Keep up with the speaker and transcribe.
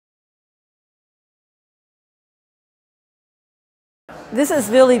This has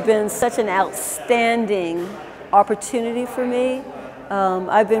really been such an outstanding opportunity for me.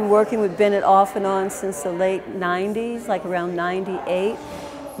 I've been working with Bennett off and on since the late 90s, like around 98.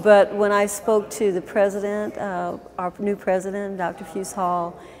 But when I spoke to the president, our new president, Dr. Fuse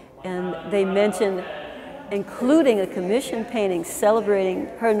Hall, and they mentioned including a commission painting celebrating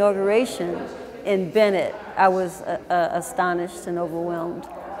her inauguration in Bennett, I was astonished and overwhelmed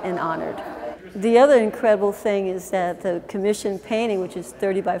and honored. The other incredible thing is that the commission painting, which is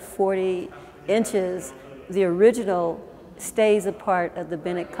 30 by 40 inches, the original stays a part of the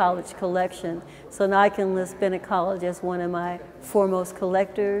Bennett College collection. So now I can list Bennett College as one of my foremost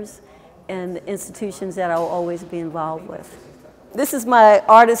collectors and institutions that I'll always be involved with. This is my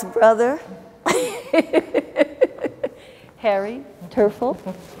artist brother, Harry Turfel,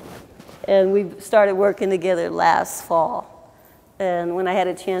 and we started working together last fall. And when I had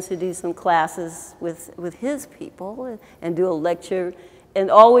a chance to do some classes with his people and do a lecture, and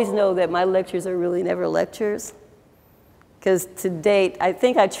always know that my lectures are really never lectures. Because to date, I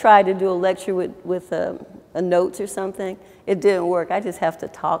think I tried to do a lecture with a notes or something. It didn't work. I just have to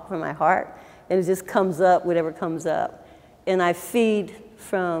talk from my heart, and it just comes up, whatever comes up. And I feed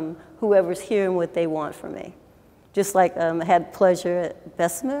from whoever's hearing what they want from me. Just like I had pleasure at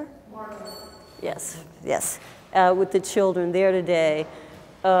Bessemer. Yes, yes. With the children there today.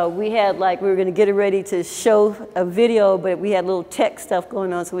 We were going to get it ready to show a video, but we had little tech stuff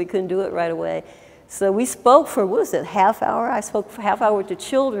going on, so we couldn't do it right away. So we spoke for, what was it, half hour? I spoke for half hour with the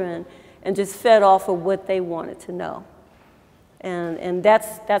children and just fed off of what they wanted to know. And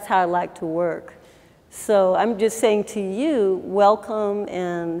that's how I like to work. So I'm just saying to you, welcome,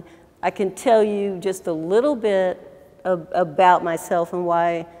 and I can tell you just a little bit about myself and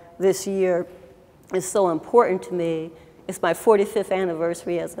why this year is so important to me. It's my 45th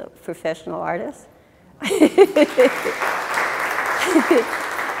anniversary as a professional artist.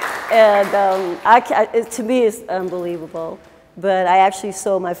 And to me, it's unbelievable. But I actually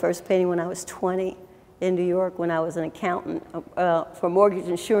sold my first painting when I was 20 in New York when I was an accountant for a mortgage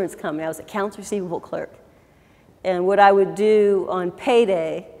insurance company. I was an accounts receivable clerk. And what I would do on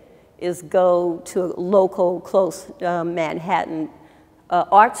payday is go to a local, close Manhattan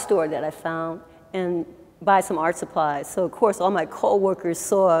art store that I found and buy some art supplies. So of course all my co-workers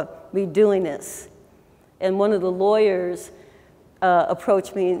saw me doing this. And one of the lawyers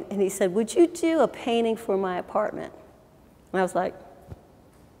approached me and he said, "Would you do a painting for my apartment?" And I was like,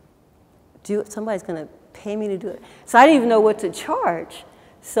 somebody's gonna pay me to do it. So I didn't even know what to charge.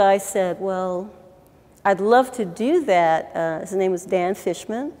 So I said, well, I'd love to do that. His name was Dan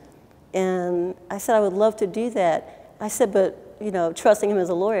Fishman. And I said, I would love to do that. I said, but trusting him as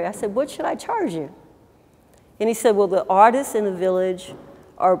a lawyer, I said, what should I charge you? And he said, well, the artists in the village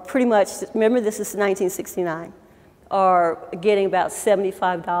are pretty much, remember this is 1969, are getting about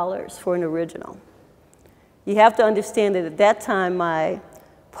 $75 for an original. You have to understand that at that time, my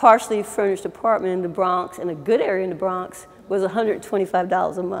partially furnished apartment in the Bronx, in a good area in the Bronx, was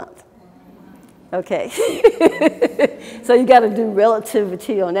 $125 a month. Okay, so you got to do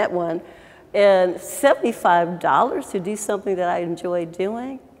relativity on that one. And $75 to do something that I enjoy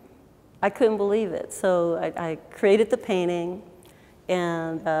doing, I couldn't believe it. So I created the painting,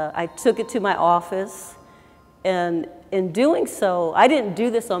 and I took it to my office. And in doing so, I didn't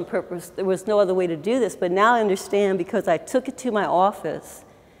do this on purpose. There was no other way to do this. But now I understand because I took it to my office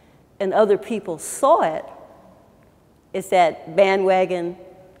and other people saw it. It's that bandwagon,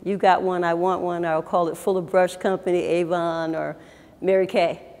 you got one, I want one, or I'll call it Fuller Brush Company, Avon, or Mary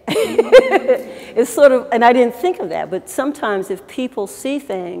Kay. It's sort of, and I didn't think of that, but sometimes if people see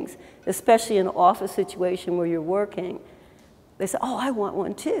things, especially in an office situation where you're working, they say, oh, I want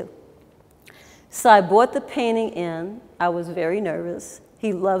one too. So I bought the painting in. I was very nervous.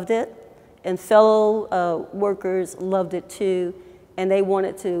 He loved it, and fellow workers loved it too, and they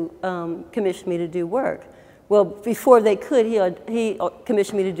wanted to commission me to do work. Well, before they could, he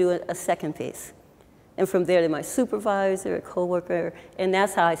commissioned me to do a second piece. And from there, they're my supervisor, a coworker, and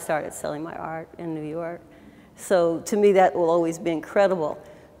that's how I started selling my art in New York. So to me, that will always be incredible.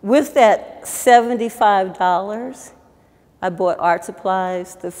 With that $75, I bought art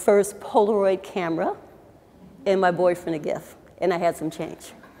supplies, the first Polaroid camera, and my boyfriend a gift, and I had some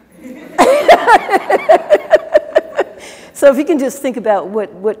change. So if you can just think about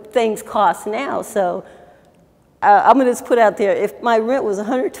what things cost now. So I'm going to just put out there, if my rent was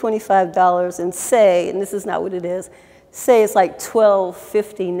 $125 and say, and this is not what it is, say it's like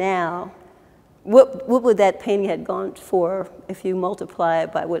 $12.50 now, what would that painting have gone for if you multiply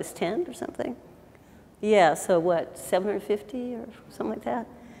it by, what is 10 or something? Yeah, so what, 750 or something like that?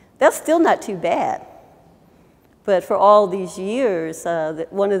 That's still not too bad. But for all these years,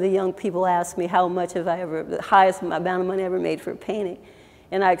 one of the young people asked me how much have the highest amount of money I ever made for a painting.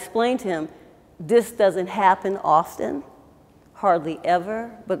 And I explained to him, this doesn't happen often, hardly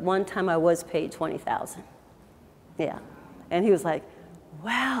ever, but one time I was paid $20,000. Yeah. And he was like,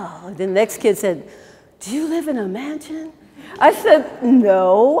 wow. The next kid said, do you live in a mansion? I said,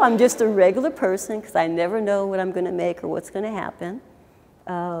 no, I'm just a regular person because I never know what I'm going to make or what's going to happen.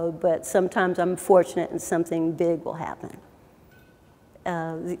 But sometimes I'm fortunate and something big will happen.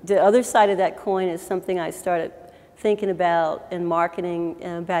 The other side of that coin is something I started thinking about in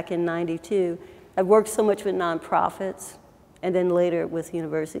marketing back in '92. I've worked so much with nonprofits and then later with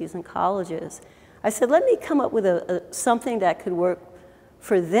universities and colleges. I said, let me come up with something that could work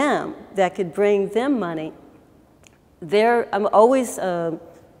for them, that could bring them money. I'm always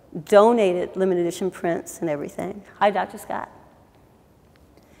donated limited edition prints and everything. Hi, Dr. Scott.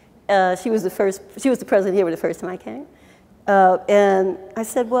 She was the president here the first time I came. And I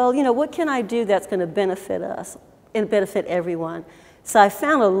said, well, you know, what can I do that's going to benefit us and benefit everyone? So I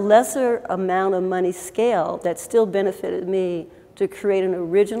found a lesser amount of money scale that still benefited me to create an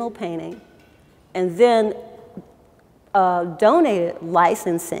original painting and then donated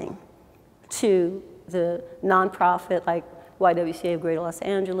licensing to the nonprofit like YWCA of Greater Los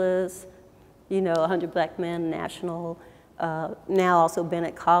Angeles, you know, 100 Black Men National, now also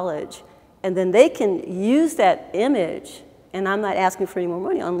Bennett College. And then they can use that image, and I'm not asking for any more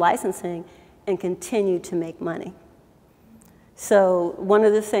money, on licensing and continue to make money. So one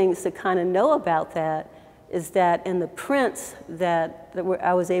of the things to kind of know about that is that in the prints that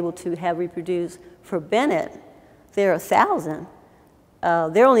I was able to have reproduced for Bennett, they're 1,000.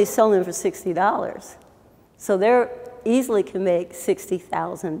 They're only selling them for $60. So they easily can make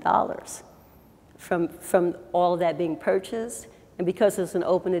 $60,000 from all of that being purchased. And because it's an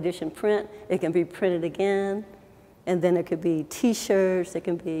open edition print, it can be printed again. And then it could be T-shirts, it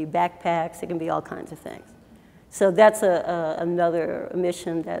can be backpacks, it can be all kinds of things. So that's another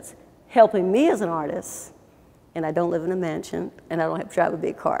mission that's helping me as an artist. And I don't live in a mansion, and I don't have to drive a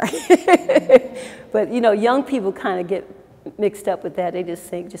big car. But you know, young people kind of get mixed up with that. They just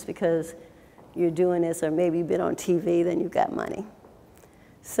think just because you're doing this, or maybe you've been on TV, then you've got money.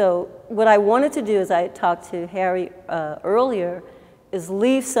 So what I wanted to do, as I talked to Harry earlier, is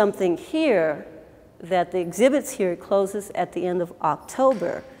leave something here that the exhibits here closes at the end of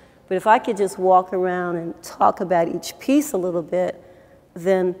October. But if I could just walk around and talk about each piece a little bit,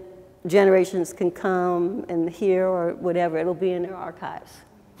 then generations can come and hear or whatever. It'll be in their archives.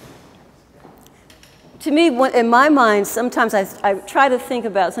 To me, in my mind, sometimes I try to think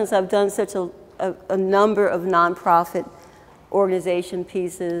about, since I've done such a number of nonprofit organization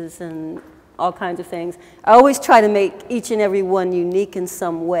pieces and all kinds of things, I always try to make each and every one unique in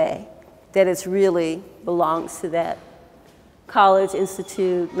some way, that it really belongs to that college,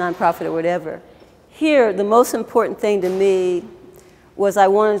 institute, nonprofit, or whatever. Here, the most important thing to me was I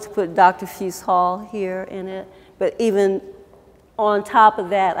wanted to put Dr. Fuse Hall here in it, but even on top of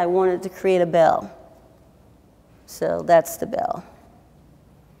that, I wanted to create a bell. So that's the bell.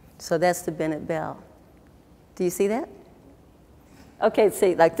 So that's the Bennett bell. Do you see that? Okay,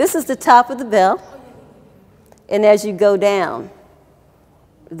 see, like this is the top of the bell, and as you go down,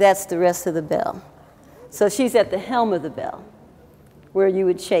 that's the rest of the bell. So she's at the helm of the bell, where you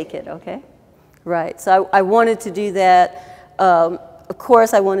would shake it, okay? Right, so I wanted to do that. Of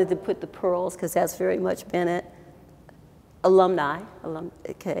course, I wanted to put the pearls, because that's very much Bennett. Alumni,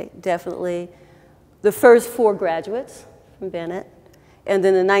 okay, definitely. The first 4 graduates from Bennett. And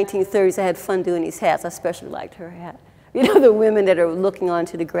then in the 1930s, I had fun doing these hats. I especially liked her hat. You know, the women that are looking on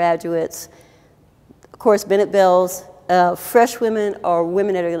to the graduates. Of course, Bennett bells. Fresh women or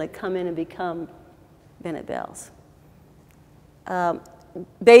women that are going to come in and become Bennett bells.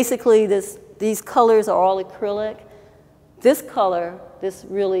 Basically, these colors are all acrylic. This color, this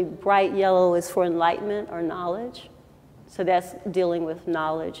really bright yellow, is for enlightenment or knowledge. So that's dealing with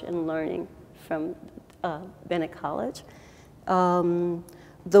knowledge and learning from Bennett College.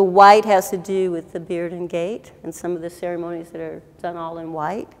 The white has to do with the beard and gait and some of the ceremonies that are done all in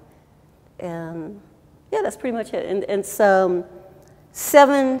white. And yeah, that's pretty much it. And some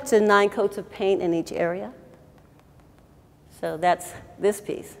 7 to 9 coats of paint in each area. So that's this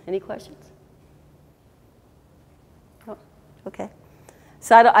piece. Any questions? Oh, okay.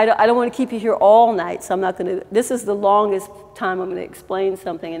 So I don't want to keep you here all night, so I'm not going to, this is the longest time I'm going to explain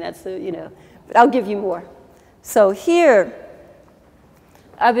something, and that's the, you know, but I'll give you more. So here,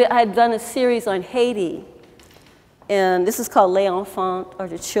 I had done a series on Haiti, and this is called Les Enfants, or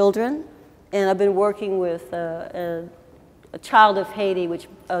the children, and I've been working with a child of Haiti, which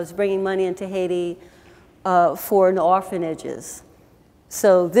was bringing money into Haiti for an orphanages.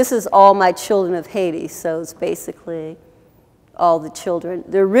 So this is all my children of Haiti, so it's basically all the children.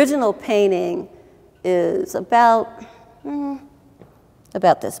 The original painting is about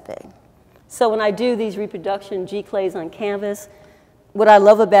this big. So when I do these reproduction G-clays on canvas, what I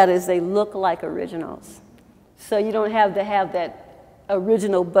love about it is they look like originals. So you don't have to have that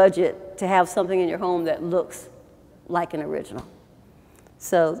original budget to have something in your home that looks like an original.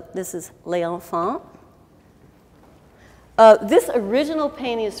 So this is Les Enfants. This original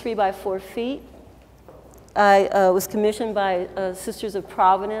painting is 3 by 4 feet. I was commissioned by Sisters of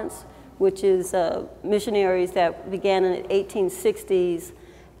Providence, which is missionaries that began in the 1860s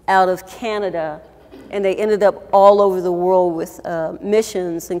out of Canada, and they ended up all over the world with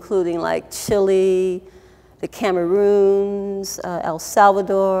missions, including like Chile, the Cameroons, El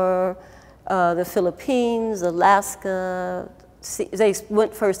Salvador, the Philippines, Alaska. They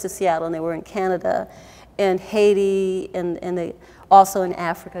went first to Seattle, and they were in Canada, and Haiti, and they also in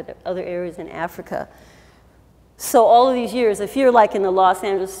Africa, other areas in Africa. So all of these years, if you're like in the Los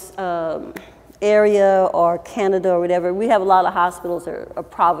Angeles area or Canada or whatever, we have a lot of hospitals or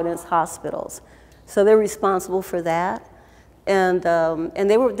Providence hospitals. So they're responsible for that. And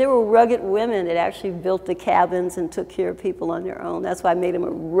they were rugged women that actually built the cabins and took care of people on their own. That's why I made them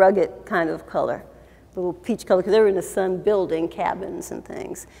a rugged kind of color, a little peach color, because they were in the sun building cabins and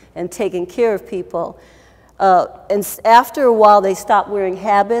things and taking care of people. And after a while, they stopped wearing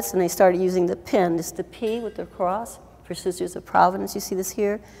habits and they started using the pin. It's the P with the cross for Sisters of Providence. You see this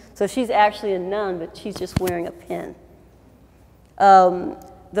here? So she's actually a nun, but she's just wearing a pin.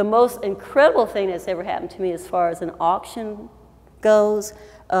 The most incredible thing that's ever happened to me as far as an auction goes,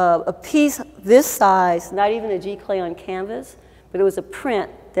 a piece this size, not even a G-clay on canvas, but it was a print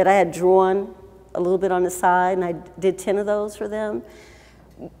that I had drawn a little bit on the side, and I did 10 of those for them.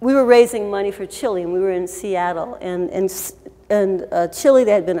 We were raising money for Chile, and we were in Seattle. And Chile,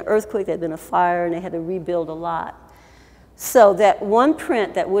 there had been an earthquake, there had been a fire, and they had to rebuild a lot. So that one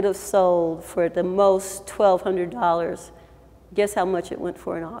print that would have sold for at the most $1,200, guess how much it went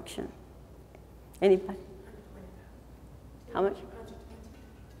for in auction? Anybody? How much?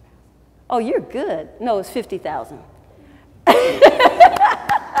 Oh, you're good. No, it's $50,000.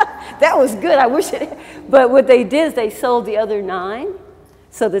 That was good. I wish it. But what they did is they sold the other 9.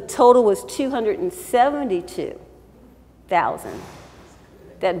 So the total was $272,000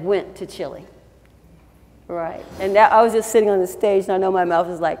 that went to Chile. Right. And that, I was just sitting on the stage, and I know my mouth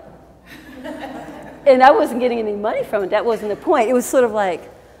was like, and I wasn't getting any money from it. That wasn't the point. It was sort of like,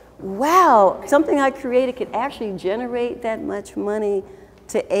 wow, something I created could actually generate that much money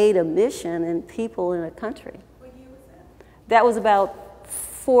to aid a mission and people in a country. What year was that? That was about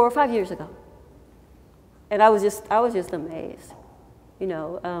 4 or 5 years ago. And I was just amazed. You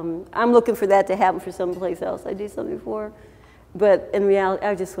know, I'm looking for that to happen for someplace else I did something for. But in reality,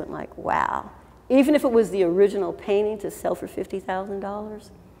 I just went like, wow. Even if it was the original painting to sell for $50,000,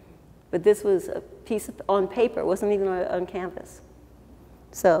 but this was a piece on paper. It wasn't even on canvas.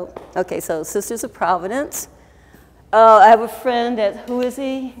 So, okay, so Sisters of Providence. I have a friend that, who is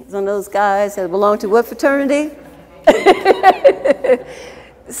he? He's one of those guys that belong to what fraternity?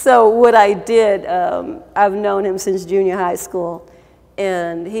 So what I did, I've known him since junior high school.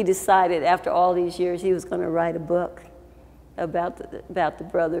 And he decided after all these years he was going to write a book about the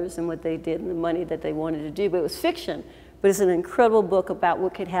brothers and what they did and the money that they wanted to do. But it was fiction. But it's an incredible book about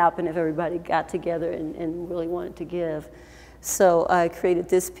what could happen if everybody got together and really wanted to give. So I created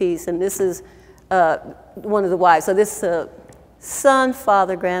this piece. And this is one of the wives. So this son,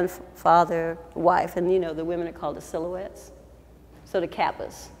 father, grandfather, wife. And, you know, the women are called the silhouettes. So the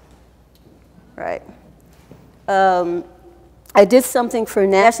kappas. Right. I did something for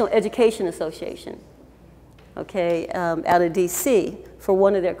National Education Association, okay, out of DC for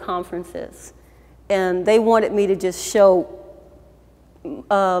one of their conferences. And they wanted me to just show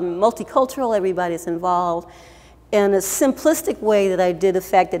multicultural, everybody's involved, in a simplistic way that I did the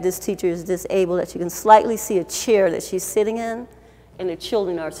fact that this teacher is disabled, that you can slightly see a chair that she's sitting in, and the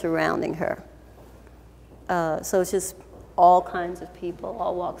children are surrounding her. So it's just all kinds of people,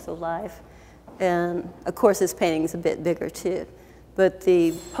 all walks of life. And of course, this painting is a bit bigger too. But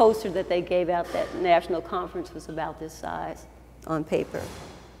the poster that they gave out at that national conference was about this size on paper,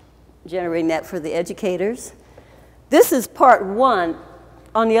 generating that for the educators. This is part 1.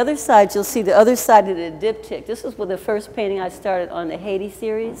 On the other side, you'll see the other side of the diptych. This was the first painting I started on the Haiti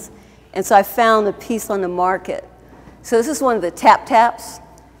series. And so I found the piece on the market. So this is one of the tap-taps.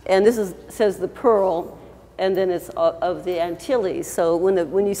 And this says the pearl. And then it's of the Antilles. So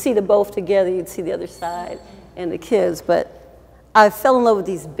when you see the both together, you'd see the other side and the kids. But I fell in love with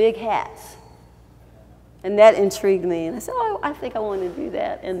these big hats. And that intrigued me. And I said, oh, I think I want to do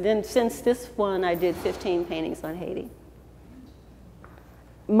that. And then since this one, I did 15 paintings on Haiti.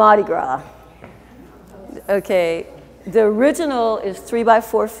 Mardi Gras. Okay, the original is 3 by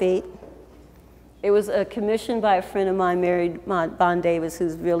 4 feet. It was commissioned by a friend of mine, Mary Bond Davis,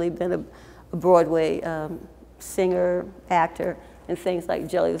 who's really been a Broadway singer, actor, and things like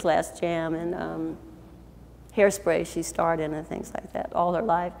Jelly's Last Jam and Hairspray she starred in and things like that all her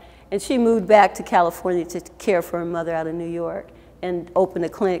life. And she moved back to California to care for her mother out of New York and opened a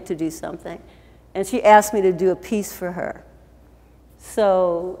clinic to do something. And she asked me to do a piece for her.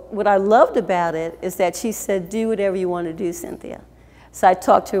 So what I loved about it is that she said, do whatever you want to do, Synthia. So I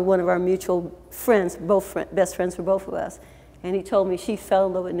talked to one of our mutual friends, best friends for both of us, and he told me she fell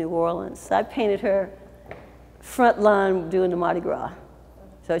in love with New Orleans. So I painted her front line doing the Mardi Gras.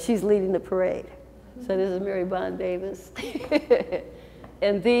 So she's leading the parade. So this is Mary Bond Davis.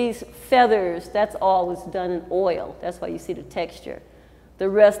 And these feathers, that's all was done in oil. That's why you see the texture. The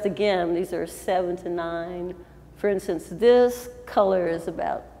rest, again, these are 7 to 9. For instance, this color is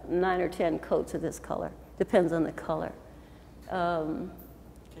about 9 or 10 coats of this color. Depends on the color. Can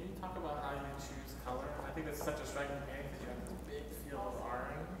you talk about how you choose color? I think that's such a striking painting because you have this big field of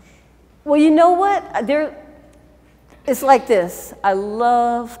orange. Well, you know what? It's like this. I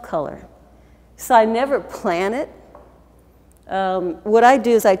love color. So I never plan it. What I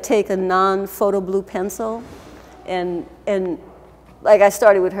do is I take a non-photo blue pencil and like I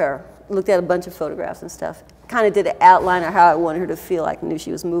started with her, looked at a bunch of photographs and stuff, kind of did an outline of how I wanted her to feel. I knew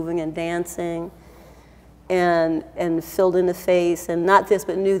she was moving and dancing and filled in the face and not this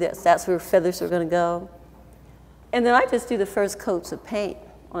but knew this. That's where feathers are going to go. And then I just do the first coats of paint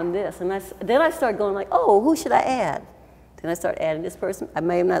on this. And then I start going like, oh, who should I add? Then I start adding this person. I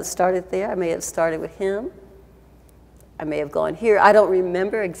may have not started there. I may have started with him. I may have gone here. I don't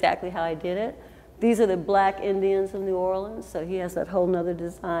remember exactly how I did it. These are the Black Indians of New Orleans, so he has that whole nother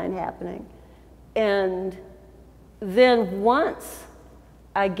design happening. And then once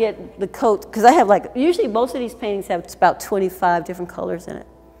I get the coat, because I have like, usually most of these paintings have about 25 different colors in it.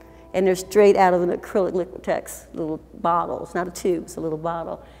 And they're straight out of an acrylic Liquitex little bottle. It's not a tube, it's a little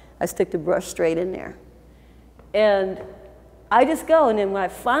bottle. I stick the brush straight in there. And I just go, and then when I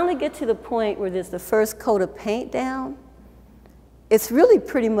finally get to the point where there's the first coat of paint down, it's really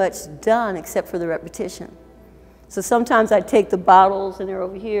pretty much done except for the repetition. So sometimes I take the bottles and they're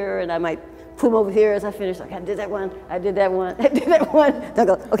over here, and I might put them over here as I finish. Like, I did that one, I did that one, I did that one. Then I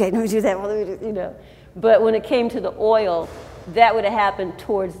go, okay, let me do that one, let me do, you know. But when it came to the oil, that would have happened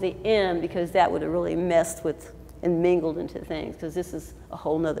towards the end because that would have really messed with and mingled into things because this is a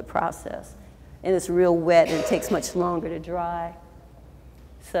whole nother process. And it's real wet and it takes much longer to dry.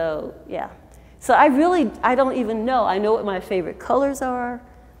 So, yeah. So I don't even know. I know what my favorite colors are,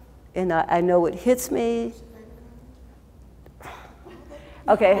 and I know what hits me.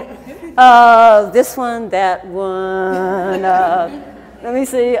 Okay, this one, that one, let me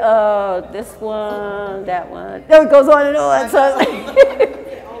see, this one, that one. No, it goes on and on.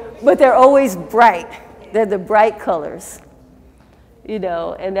 So but they're always bright. They're the bright colors. You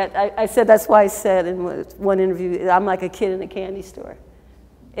know, and that I said that's why I said in one interview, I'm like a kid in a candy store.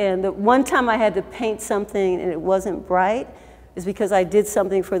 And the one time I had to paint something and it wasn't bright is because I did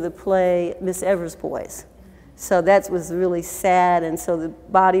something for the play Miss Evers' Boys. So that was really sad, and so the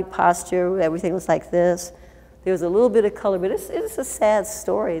body posture, everything was like this. There was a little bit of color, but it's a sad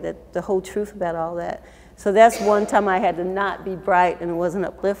story, that the whole truth about all that. So that's one time I had to not be bright and it wasn't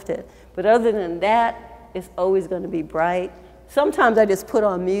uplifted. But other than that, it's always going to be bright. Sometimes I just put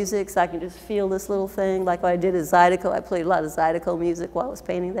on music so I can just feel this little thing. Like when I did a Zydeco, I played a lot of Zydeco music while I was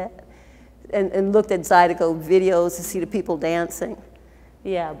painting that. And looked at Zydeco videos to see the people dancing.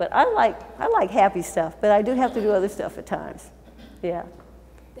 Yeah, but I like happy stuff, but I do have to do other stuff at times. Yeah.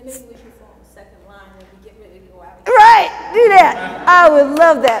 Then maybe we should form a second line and we get ready to go out. Right, do that. I would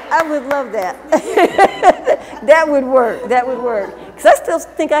love that. I would love that. That would work. That would work. Because I still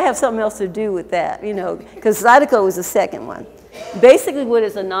think I have something else to do with that, you know, because Zydeco is the second one. Basically, what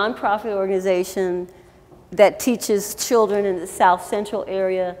is a nonprofit organization that teaches children in the South Central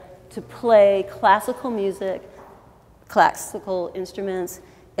area to play classical music, classical instruments,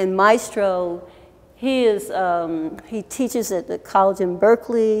 and Maestro, he teaches at the college in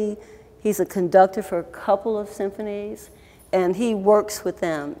Berkeley. He's a conductor for a couple of symphonies, and he works with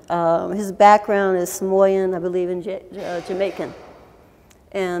them. His background is Samoan, I believe, in Jamaican.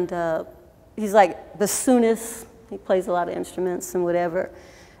 And he's like bassoonist. He plays a lot of instruments and whatever.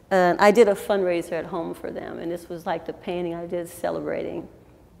 And I did a fundraiser at home for them, and this was like the painting I did celebrating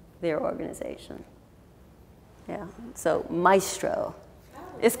their organization. Yeah, so Maestro.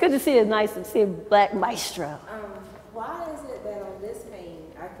 It's good to see a see a black maestro. Why is it that on this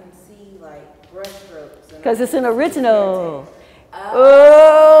painting I can see like brush strokes? Because it's an original.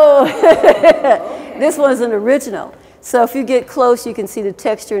 Oh, okay. This one's an original. So if you get close, you can see the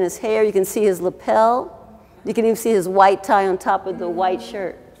texture in his hair. You can see his lapel. You can even see his white tie on top of the white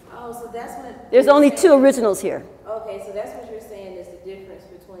shirt. Oh, so that's what. There's only 2 originals here. Okay, so that's what you're saying is the difference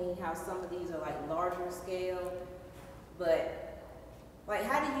between how some of these are like larger scale, but like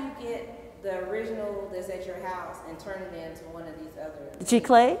how do you get the original that's at your house and turn it into one of these other? G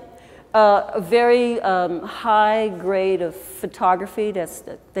clay, a very high grade of photography.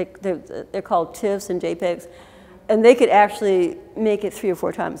 They're called TIFFs and JPEGs, and they could actually make it 3 or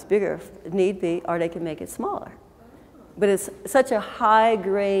 4 times bigger if need be, or they can make it smaller. But it's such a high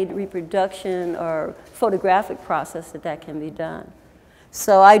grade reproduction or photographic process that can be done.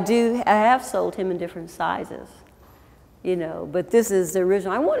 So I have sold him in different sizes, you know, but this is the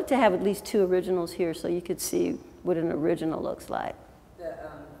original. I wanted to have at least 2 originals here so you could see what an original looks like.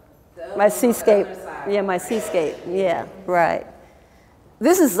 My seascape, yeah, my seascape, yeah, right.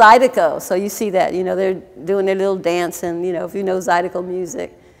 This is Zydeco, so you see that, you know, they're doing their little dance, and, you know, if you know Zydeco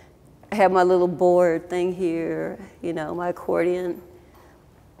music, I have my little board thing here, you know, my accordion,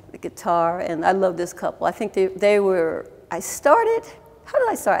 the guitar, and I love this couple. I think they were, how did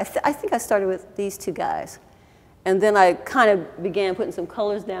I start? I think I started with these 2 guys. And then I kind of began putting some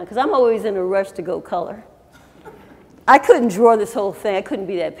colors down, because I'm always in a rush to go color. I couldn't draw this whole thing. I couldn't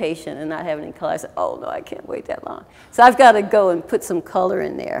be that patient and not have any color. I said, oh no, I can't wait that long. So I've got to go and put some color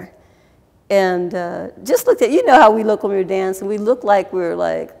in there. And just looked at, you know how we look when we're dancing. We look like we're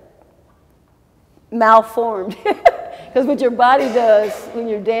like malformed. Because what your body does when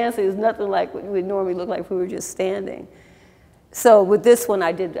you're dancing is nothing like what we would normally look like if we were just standing. So with this one,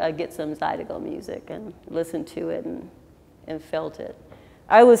 I did get some Zydeco music and listened to it and felt it.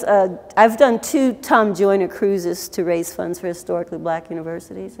 I've done 2 Tom Joyner cruises to raise funds for historically black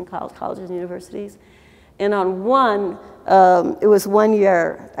universities and colleges and universities. And on one, it was one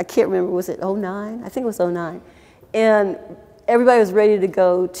year, I can't remember, was it 09? I think it was 09. And everybody was ready to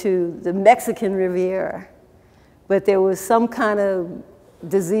go to the Mexican Riviera. But there was some kind of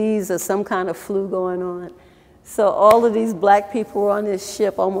disease or some kind of flu going on. So all of these black people were on this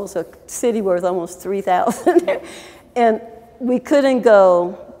ship, almost a city worth almost 3,000. And we couldn't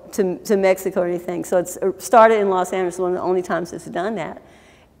go to Mexico or anything. So it started in Los Angeles, one of the only times it's done that.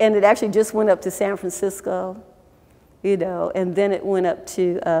 And it actually just went up to San Francisco, you know, and then it went up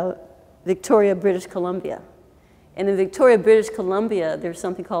to Victoria, British Columbia. And in Victoria, British Columbia, there's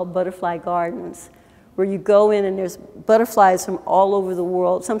something called Butterfly Gardens, where you go in and there's butterflies from all over the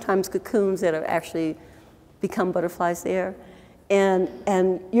world, sometimes cocoons that have actually become butterflies there. And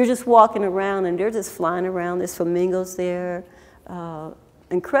you're just walking around and they're just flying around. There's flamingos there,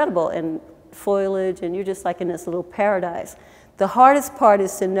 incredible, and foliage, and you're just like in this little paradise. The hardest part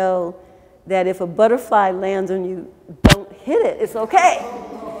is to know that if a butterfly lands on you, don't hit it, it's okay.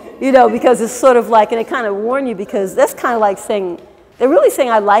 You know, because it's sort of like, and they kind of warn you, because that's kind of like saying, they're really saying,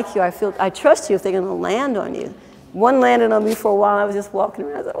 I like you, I trust you if they're gonna land on you. One landed on me for a while, I was just walking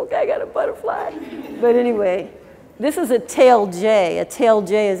around, I said, okay, I got a butterfly. But anyway, this is a tailed jay. A tailed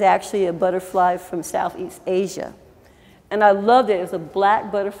jay is actually a butterfly from Southeast Asia. And I loved it. It was a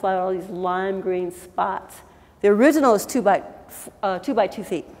black butterfly, all these lime green spots. The original is 2 by 2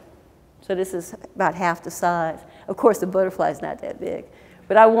 feet. So this is about half the size. Of course, the butterfly is not that big.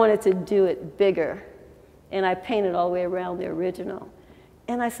 But I wanted to do it bigger. And I painted all the way around the original.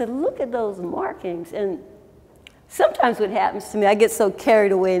 And I said, look at those markings. And sometimes what happens to me, I get so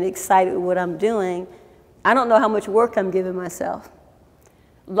carried away and excited with what I'm doing, I don't know how much work I'm giving myself.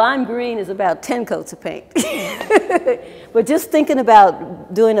 Lime green is about 10 coats of paint. But just thinking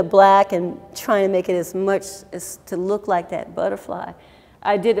about doing a black and trying to make it as much as to look like that butterfly,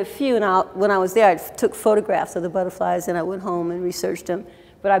 I did a few, and when I was there, I took photographs of the butterflies, and I went home and researched them,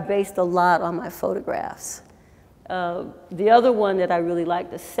 but I based a lot on my photographs. The other one that I really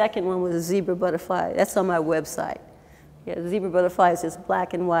liked, the second one, was a zebra butterfly. That's on my website. Yeah, the zebra butterfly is just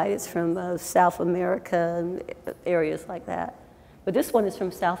black and white. It's from South America and areas like that. But this one is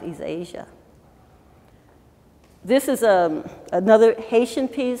from Southeast Asia. This is another Haitian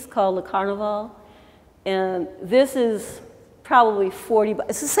piece called Le Carnaval. And this is probably 40,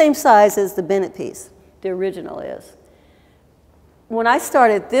 it's the same size as the Bennett piece, the original is. When I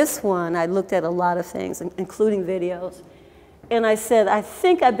started this one, I looked at a lot of things, including videos. And I said, I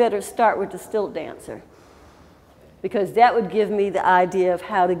think I better start with the stilt dancer, because that would give me the idea of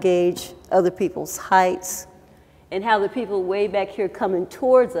how to gauge other people's heights and how the people way back here coming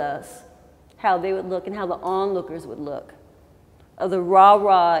towards us, how they would look and how the onlookers would look. The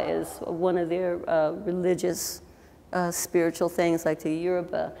rah-rah is one of their religious, spiritual things, like the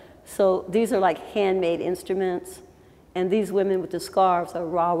Yoruba. So these are like handmade instruments, and these women with the scarves are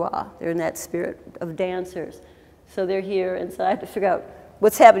rah-rah. They're in that spirit of dancers. So they're here, and so I have to figure out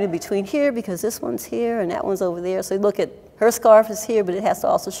what's happening between here, because this one's here and that one's over there. So you look at, her scarf is here, but it has to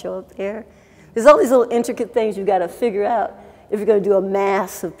also show up there. There's all these little intricate things you've got to figure out if you're going to do a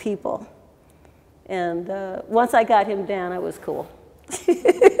mass of people. And once I got him down, I was cool,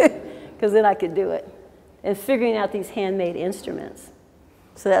 because then I could do it. And figuring out these handmade instruments.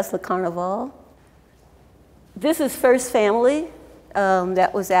 So that's the Carnival. This is First Family.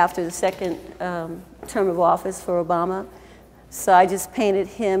 That was after the second term of office for Obama. So I just painted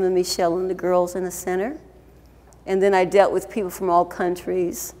him and Michelle and the girls in the center. And then I dealt with people from all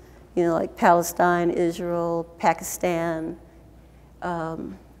countries, you know, like Palestine, Israel, Pakistan,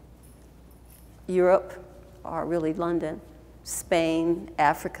 Europe, or really London, Spain,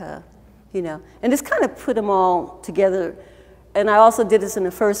 Africa, you know. And just kind of put them all together. And I also did this in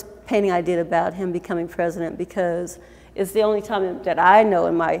the first painting I did about him becoming president, because it's the only time that I know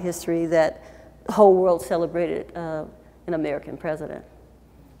in my history that the whole world celebrated an American president.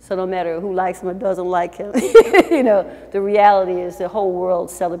 So no matter who likes him or doesn't like him, you know, the reality is the whole world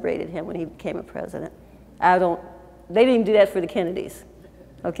celebrated him when he became a president. They didn't even do that for the Kennedys.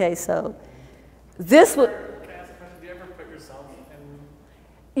 Okay, so this would. Can I ask a question? Do you ever put yourself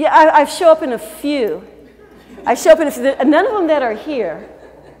in? Yeah, I show up in a few. I show up in a few, none of them that are here.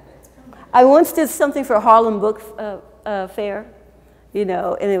 I once did something for Harlem Book Fair, you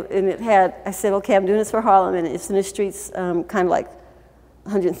know, and it had, I said, okay, I'm doing this for Harlem, and it's in the streets, kind of like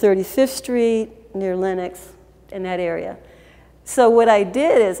 135th Street, near Lenox, in that area. So what I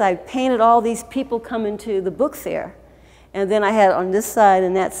did is I painted all these people coming to the book fair, and then I had on this side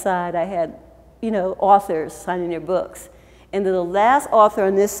and that side, I had, you know, authors signing their books. And then the last author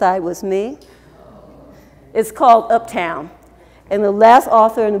on this side was me. It's called Uptown. And the last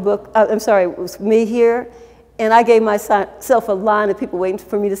author in the book, was me here, and I gave myself a line of people waiting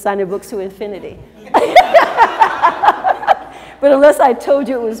for me to sign their books to infinity. But unless I told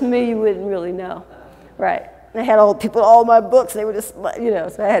you it was me, you wouldn't really know. Right. And I had all people, all my books, they were just, you know,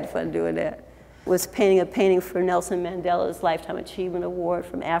 so I had fun doing that. Was painting a painting for Nelson Mandela's Lifetime Achievement Award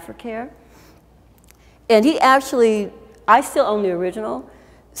from Africare. And he actually, I still own the original,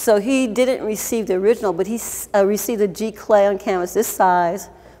 so he didn't receive the original, but he received a G clay on canvas this size,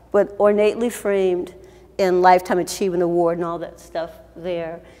 but ornately framed, and Lifetime Achievement Award and all that stuff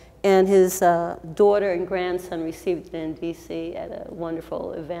there. And his daughter and grandson received it in DC at a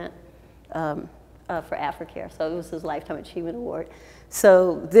wonderful event for Africare. So it was his Lifetime Achievement Award.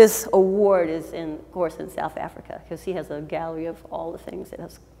 So this award is, of course, in South Africa, because he has a gallery of all the things that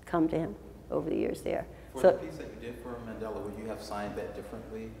has come to him over the years there. For So, the piece that you did for Mandela, would you have signed that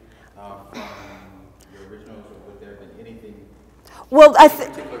differently from your originals, or would there have been anything, well,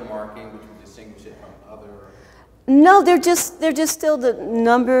 particular marking which would distinguish it from other? No, they're just still the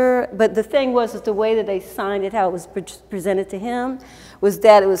number, but the thing was that the way that they signed it, how it was presented to him, was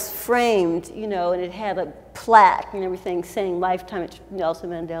that it was framed, you know, and it had a plaque and everything saying Lifetime, Nelson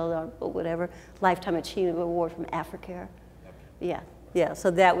Mandela or whatever, Lifetime Achievement Award from Africare. Yeah, yeah,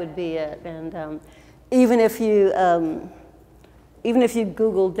 so that would be it. And even if you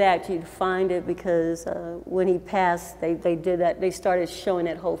Googled that, you'd find it, because when he passed, they did that, they started showing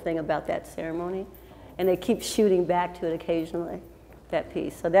that whole thing about that ceremony. And they keep shooting back to it occasionally, that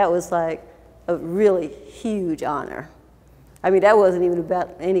piece. So that was like a really huge honor. I mean, that wasn't even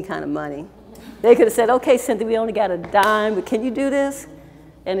about any kind of money. They could have said, okay, Cynthia, we only got a dime, but can you do this?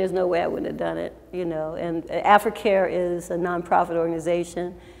 And there's no way I wouldn't have done it, you know. And Africare is a nonprofit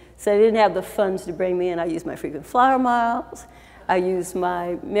organization, so they didn't have the funds to bring me in. I used my frequent flyer miles. I used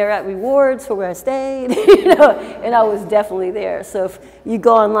my Marriott rewards for where I stayed, you know, and I was definitely there. So if you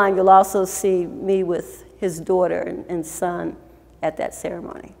go online, you'll also see me with his daughter and son at that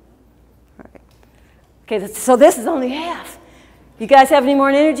ceremony. All right. Okay, so this is only half. You guys have any more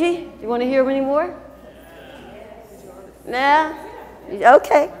energy? You want to hear any more? Nah?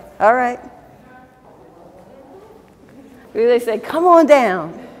 Okay, all right. They say, come on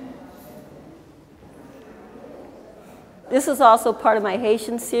down. This is also part of my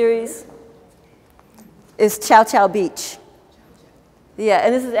Haitian series. It's Chow Chow Beach. Yeah,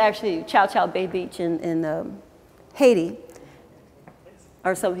 and this is actually Chow Chow Bay Beach in Haiti,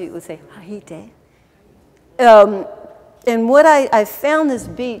 or some people would say Haiti. And what I found this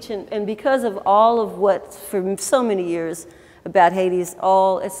beach, and because of all of what, for so many years about Haiti,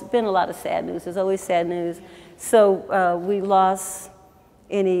 it's been a lot of sad news. There's always sad news. So we lost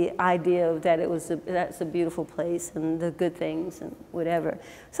any idea of that that's a beautiful place and the good things and whatever.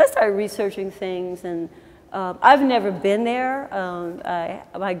 So I started researching things, and I've never been there.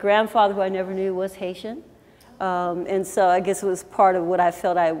 My grandfather, who I never knew, was Haitian. And so I guess it was part of what I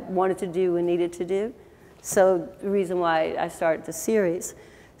felt I wanted to do and needed to do. So the reason why I started the series.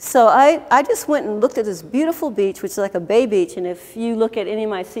 So I just went and looked at this beautiful beach, which is like a bay beach. And if you look at any of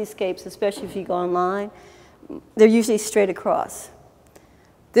my seascapes, especially if you go online, they're usually straight across.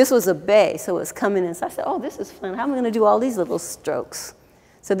 This was a bay, so it was coming in. So I said, oh, this is fun. How am I going to do all these little strokes?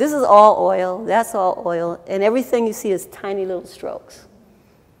 So this is all oil. That's all oil. And everything you see is tiny little strokes.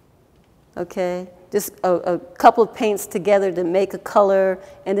 Okay? Just a couple of paints together to make a color,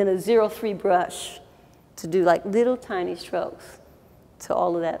 and then a 0-3 brush to do like little tiny strokes to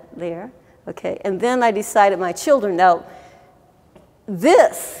all of that there. Okay? And then I decided my children, now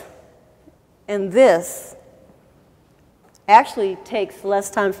this and this actually takes less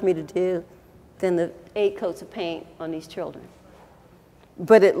time for me to do than the 8 coats of paint on these children.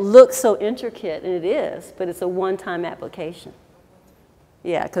 But it looks so intricate, and it is, but it's a one-time application.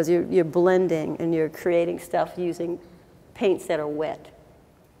 Yeah, because you're blending and you're creating stuff using paints that are wet.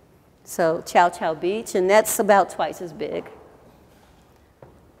 So Chow Chow Beach, and that's about twice as big.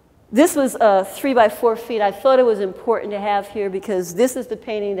 This was 3 by 4 feet. I thought it was important to have here because this is the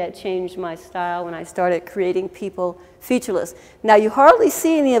painting that changed my style when I started creating people featureless. Now, you hardly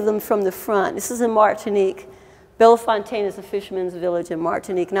see any of them from the front. This is in Martinique. Bellefontaine is a fisherman's village in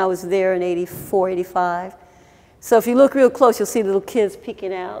Martinique, and I was there in 84, 85. So if you look real close, you'll see little kids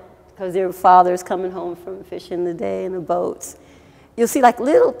peeking out because their fathers coming home from fishing the day in the boats. You'll see like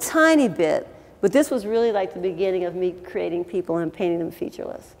little tiny bit, but this was really like the beginning of me creating people and painting them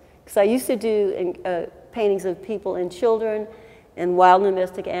featureless. Because I used to do paintings of people and children and wild and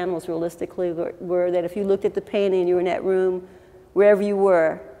domestic animals realistically, were that if you looked at the painting and you were in that room, wherever you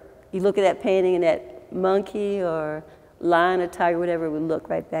were, you look at that painting and that monkey or lion or tiger, whatever, would look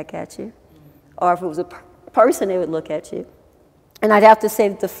right back at you. Or if it was a person, they would look at you. And I'd have to say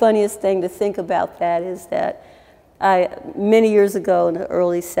that the funniest thing to think about that is that many years ago in the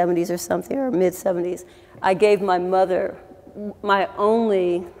early 70s or something, or mid 70s, I gave my mother my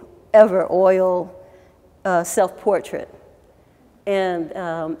only ever oil self-portrait. And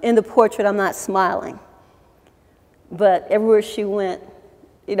in the portrait, I'm not smiling. But everywhere she went,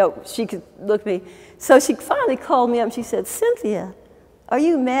 you know, she could look at me. So she finally called me up and she said, Cynthia, are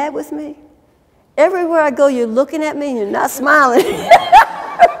you mad with me? Everywhere I go, you're looking at me and you're not smiling.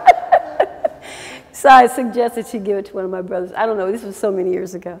 So I suggested she give it to one of my brothers. I don't know, this was so many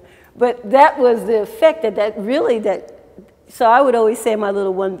years ago. But that was the effect so I would always say in my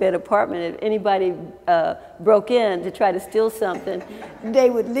little one-bed apartment, if anybody broke in to try to steal something, they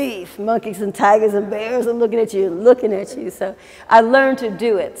would leave. Monkeys and tigers and bears are looking at you and looking at you. So I learned to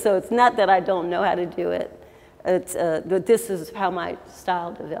do it. So it's not that I don't know how to do it. It's, but this is how my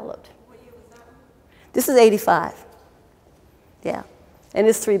style developed. What year was that? This is 85. Yeah. And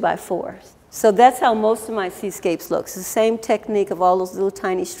it's 3 by 4. So that's how most of my seascapes look. It's the same technique of all those little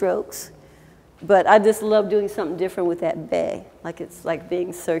tiny strokes. But I just love doing something different with that bay, like it's like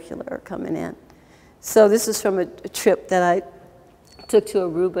being circular coming in. So this is from a trip that I took to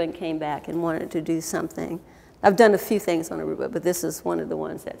Aruba and came back and wanted to do something. I've done a few things on Aruba, but this is one of the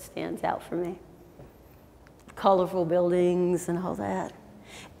ones that stands out for me. Colorful buildings and all that.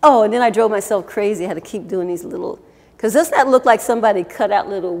 Oh, and then I drove myself crazy. I had to keep doing these little, because doesn't that look like somebody cut out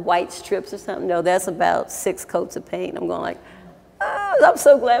little white strips or something? No, that's about 6 coats of paint. I'm going like, oh, I'm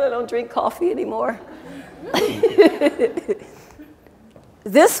so glad I don't drink coffee anymore.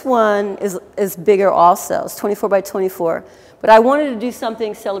 This one is bigger also. It's 24 by 24. But I wanted to do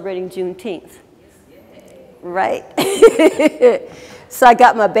something celebrating Juneteenth. Right? So I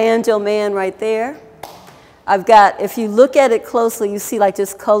got my banjo man right there. I've got, if you look at it closely, you see like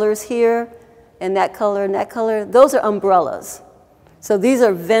just colors here, and that color and that color. Those are umbrellas. So these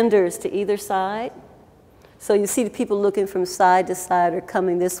are vendors to either side. So you see the people looking from side to side or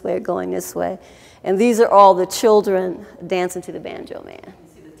coming this way or going this way. And these are all the children dancing to the banjo man.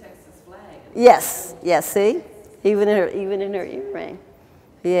 You see the Texas flag? Yes, yes, see? Even in her earring.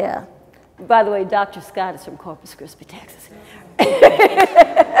 Yeah. By the way, Dr. Scott is from Corpus Christi, Texas.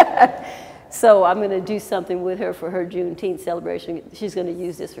 So I'm going to do something with her for her Juneteenth celebration. She's going to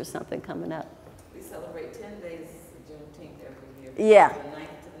use this for something coming up. We celebrate 10 days of Juneteenth every year. Yeah. From the 9th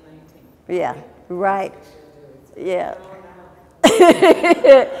to the 19th. Yeah, right. Yeah.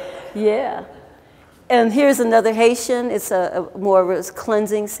 Yeah. And here's another Haitian. It's a more of a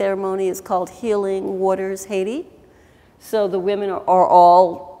cleansing ceremony. It's called Healing Waters Haiti. So the women are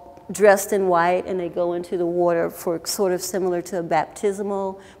all dressed in white, and they go into the water for sort of similar to a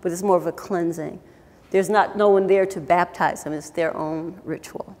baptismal, but it's more of a cleansing. There's no one there to baptize them. It's their own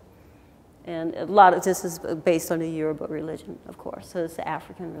ritual. And a lot of this is based on the Yoruba religion, of course, so it's the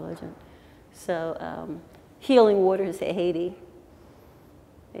African religion. So healing waters in Haiti.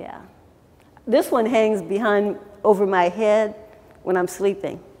 Yeah. This one hangs behind, over my head when I'm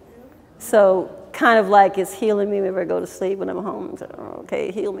sleeping. So kind of like it's healing me whenever I go to sleep when I'm home. So,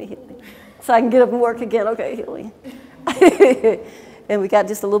 okay, heal me, heal me. So I can get up and work again, okay, heal me. And we got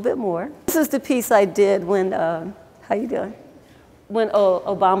just a little bit more. This is the piece I did when, how you doing? When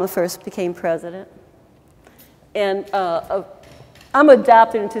Obama first became president. And I'm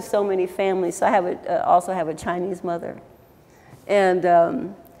adopted into so many families, so I have also have a Chinese mother.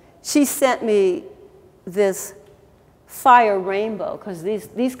 And she sent me this fire rainbow, because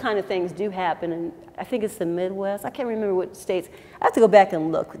these kind of things do happen, and I think it's the Midwest. I can't remember what states. I have to go back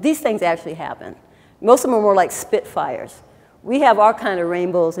and look. These things actually happen. Most of them are more like spitfires. We have our kind of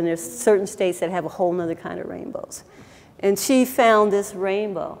rainbows, and there's certain states that have a whole nother kind of rainbows. And she found this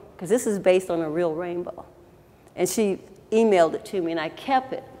rainbow, because this is based on a real rainbow. And she emailed it to me, and I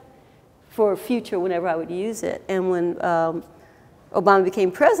kept it for future whenever I would use it. And when Obama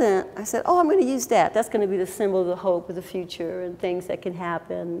became president, I said, oh, I'm going to use that. That's going to be the symbol of the hope of the future and things that can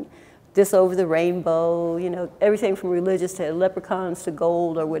happen. This over the rainbow, you know, everything from religious to leprechauns to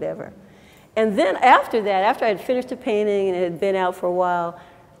gold or whatever. And then after that, after I had finished the painting and it had been out for a while,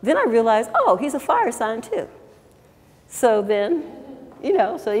 then I realized, oh, he's a fire sign too. So then, you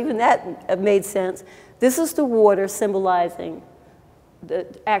know, so even that made sense. This is the water symbolizing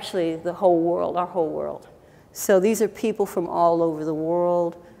actually the whole world, our whole world. So these are people from all over the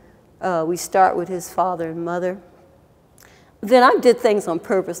world. We start with his father and mother. Then I did things on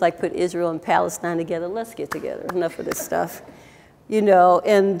purpose, like put Israel and Palestine together. Let's get together, enough of this stuff. You know,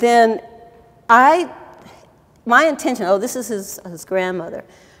 and then my intention, oh, this is his grandmother.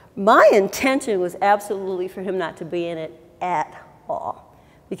 My intention was absolutely for him not to be in it at all,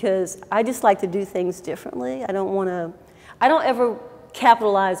 because I just like to do things differently. I don't ever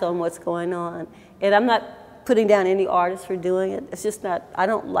capitalize on what's going on. And I'm not putting down any artist for doing it. It's just not, I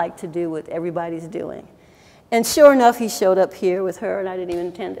don't like to do what everybody's doing. And sure enough, he showed up here with her, and I didn't even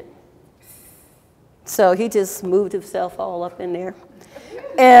intend it. So he just moved himself all up in there.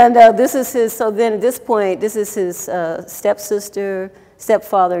 And this is his, so then at this point, this is his stepsister,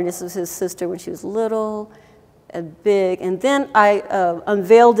 stepfather, and this was his sister when she was little and big. And then I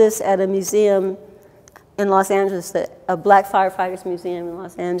unveiled this at a museum in Los Angeles, a Black Firefighters Museum in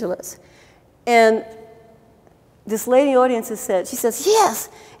Los Angeles. And this lady in the audience has said, she says, yes,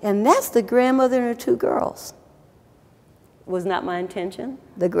 and that's the grandmother and her two girls. Was not my intention,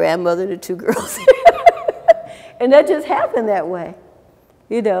 the grandmother and the two girls. And that just happened that way.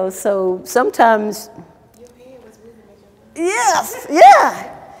 You know, so sometimes. Your hand was moving at your yes,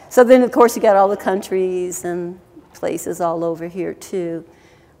 yeah. So then, of course, you got all the countries and places all over here, too.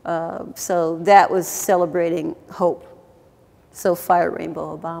 So that was celebrating hope. So Fire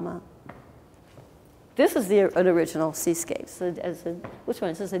Rainbow Obama. This is an original seascape. So which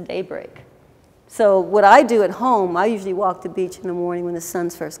one? This is a daybreak. So what I do at home, I usually walk the beach in the morning when the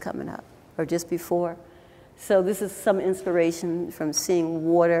sun's first coming up, or just before. So this is some inspiration from seeing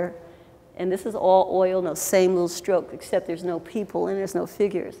water. And this is all oil, no same little stroke, except there's no people and there's no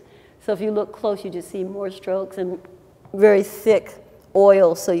figures. So if you look close, you just see more strokes and very thick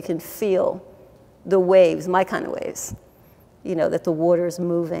oil, so you can feel the waves, my kind of waves, you know, that the water is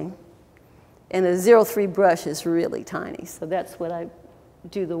moving. And the 03 brush is really tiny, so that's what I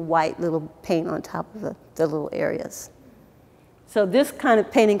do, the white little paint on top of the little areas. So this kind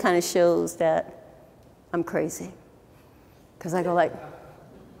of painting kind of shows that I'm crazy, because I go like,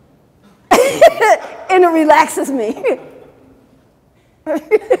 and it relaxes me.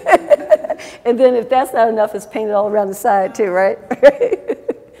 And then if that's not enough, it's painted all around the side too, right?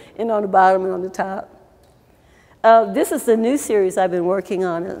 And on the bottom and on the top. This is the new series I've been working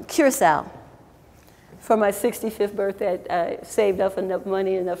on, Curacao. For my 65th birthday, I saved up enough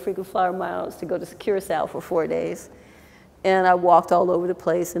money, enough frequent flyer miles to go to Curacao for 4 days. And I walked all over the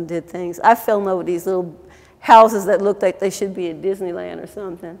place and did things. I fell in love with these little houses that look like they should be at Disneyland or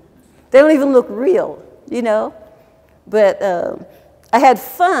something. They don't even look real, you know? But I had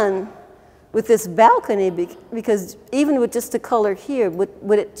fun with this balcony because even with just the color here,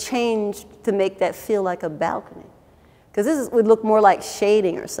 would it change to make that feel like a balcony? Because this would look more like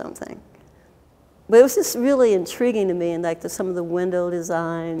shading or something. But it was just really intriguing to me, and like some of the window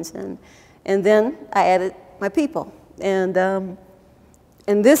designs, and then I added my people. And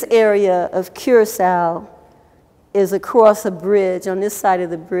in this area of Curacao, is across a bridge. On this side of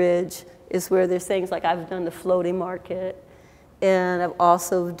the bridge is where there's things like I've done the floating market, and I've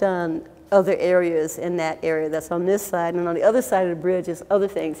also done other areas in that area that's on this side. And on the other side of the bridge is other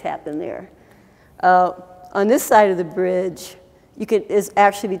things happen there. On this side of the bridge, is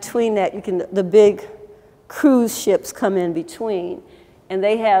actually between that, the big cruise ships come in between, and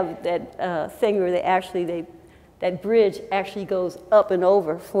they have that thing where that bridge actually goes up and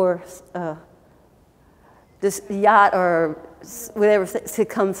over for this yacht or whatever to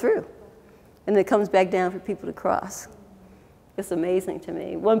come through. And it comes back down for people to cross. It's amazing to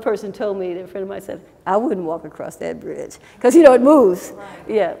me. One person told me, a friend of mine said, I wouldn't walk across that bridge, because you know it moves. Right.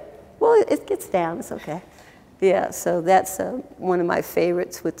 Yeah. Well, it gets down, it's okay. Yeah, so that's one of my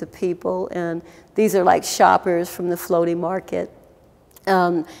favorites with the people. And these are like shoppers from the floating market.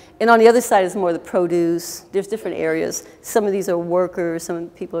 And on the other side is more the produce. There's different areas. Some of these are workers, some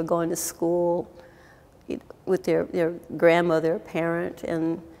people are going to school with their grandmother or parent,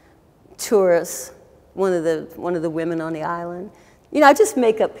 and tourists, one of the women on the island. You know, I just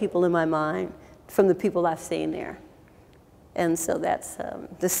make up people in my mind from the people I've seen there. And so that's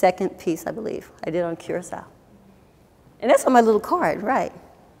the second piece, I believe, I did on Curacao. And that's on my little card, right?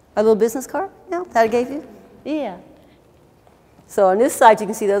 My little business card, yeah, that I gave you? Yeah. So on this side, you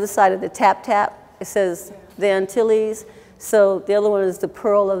can see the other side of the tap. It says the Antilles. So the other one is the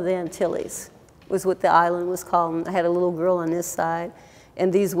Pearl of the Antilles, was what the island was called. And I had a little girl on this side,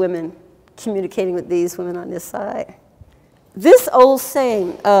 and these women communicating with these women on this side. This old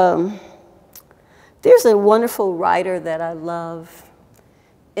saying, there's a wonderful writer that I love,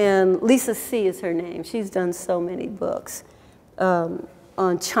 and Lisa C. is her name. She's done so many books on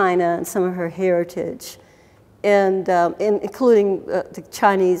China and some of her heritage, and including the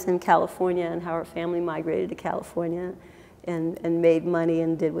Chinese in California and how her family migrated to California and made money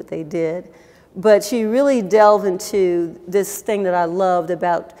and did what they did. But she really delved into this thing that I loved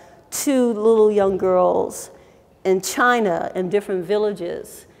about two little young girls in China in different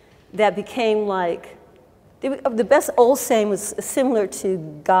villages that became like, the best old saying was similar to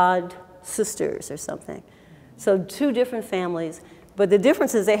God sisters or something. So two different families, but the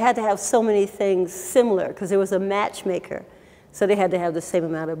difference is they had to have so many things similar because there was a matchmaker. So they had to have the same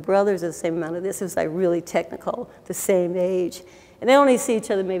amount of brothers, the same amount of this. It was like really technical, the same age. And they only see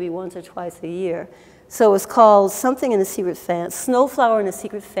each other maybe once or twice a year. So it's called Something in the Secret Fan, Snowflower in the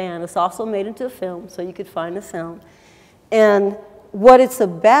Secret Fan. It's also made into a film, so you could find the film. And what it's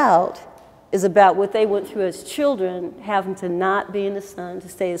about is about what they went through as children, having to not be in the sun, to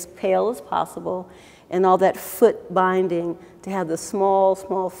stay as pale as possible, and all that foot binding, to have the small,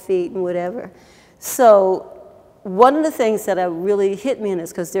 small feet and whatever. So one of the things that really hit me in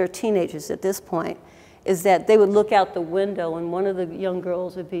this, because they're teenagers at this point, is that they would look out the window and one of the young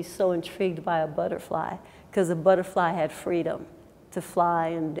girls would be so intrigued by a butterfly because the butterfly had freedom to fly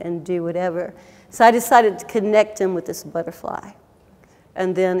and do whatever. So I decided to connect them with this butterfly.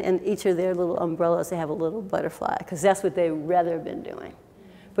 And then in each of their little umbrellas, they have a little butterfly because that's what they'd rather have been doing.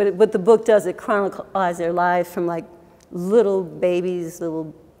 But what the book does, it chronicles their lives from like little babies,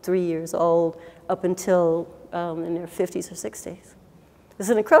 little 3 years old, up until in their 50s or 60s. It's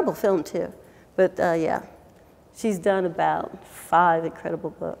an incredible film too. But yeah, she's done about 5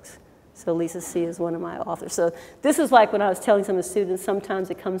 incredible books. So Lisa C. is one of my authors. So this is like when I was telling some of the students, sometimes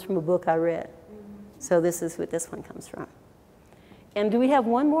it comes from a book I read. So this is what this one comes from. And do we have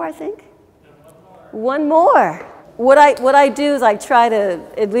one more, I think? One more. What I do is I try to,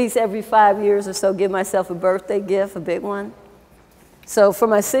 at least every 5 years or so, give myself a birthday gift, a big one. So for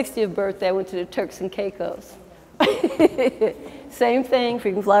my 60th birthday, I went to the Turks and Caicos. Same thing,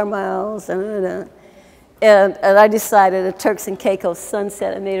 frequent flyer miles, and I decided a Turks and Caicos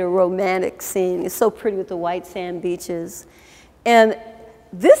sunset. I made a romantic scene. It's so pretty with the white sand beaches. And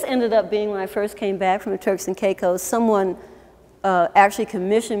this ended up being, when I first came back from the Turks and Caicos, someone actually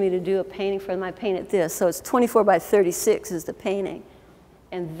commissioned me to do a painting for them. I painted this. So it's 24 by 36 is the painting.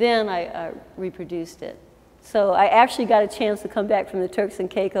 And then I reproduced it. So I actually got a chance to come back from the Turks and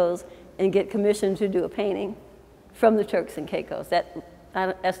Caicos and get commissioned to do a painting from the Turks and Caicos.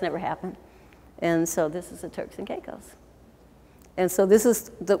 That's never happened. And so this is the Turks and Caicos. And so this is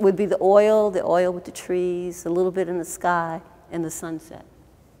would be the oil with the trees, a little bit in the sky, and the sunset.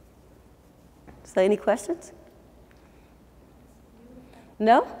 So any questions?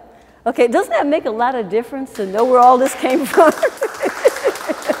 No? Okay, doesn't that make a lot of difference to know where all this came from?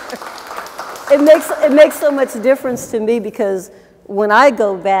 It makes so much difference to me because when I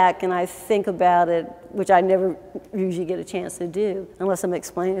go back and I think about it, which I never usually get a chance to do, unless I'm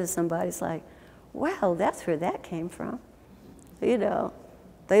explaining it to somebody, it's like, wow, that's where that came from. You know,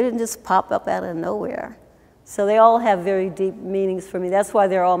 they didn't just pop up out of nowhere. So they all have very deep meanings for me. That's why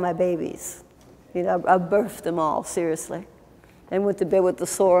they're all my babies. You know, I birthed them all, seriously. And went to bed with the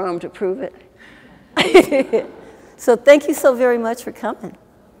sore arm to prove it. So thank you so very much for coming.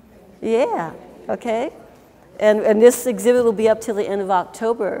 Yeah, okay. And this exhibit will be up till the end of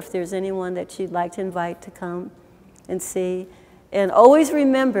October if there's anyone that you'd like to invite to come and see. And always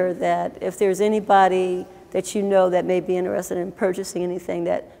remember that if there's anybody that you know that may be interested in purchasing anything,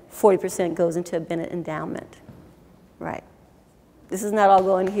 that 40% goes into a Bennett endowment. Right. This is not all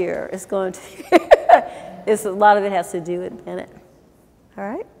going here. It's going to, a lot of it has to do with Bennett. All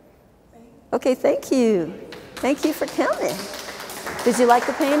right? Okay, thank you. Thank you for coming. Did you like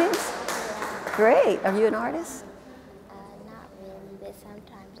the paintings? Great. Are you an artist? Not really, but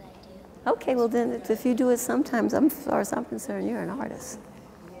sometimes I do. Okay, well then, if you do it sometimes, as far as I'm concerned, you're an artist.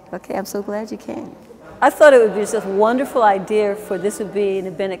 Okay, I'm so glad you came. I thought it would be just a wonderful idea for this would be in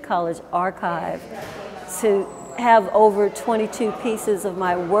the Bennett College archive to have over 22 pieces of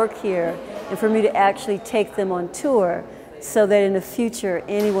my work here and for me to actually take them on tour so that in the future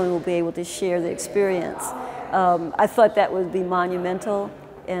anyone will be able to share the experience. I thought that would be monumental,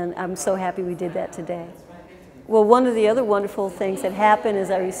 and I'm so happy we did that today. Well, one of the other wonderful things that happened is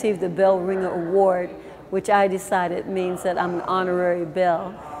I received the Bell Ringer Award, which I decided means that I'm an honorary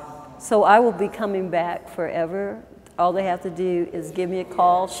Bell. So I will be coming back forever. All they have to do is give me a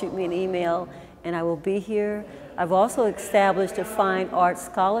call, shoot me an email, and I will be here. I've also established a Fine Arts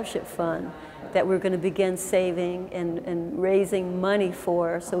Scholarship Fund that we're going to begin saving and raising money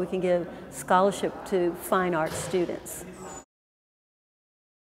for so we can give scholarship to fine arts students.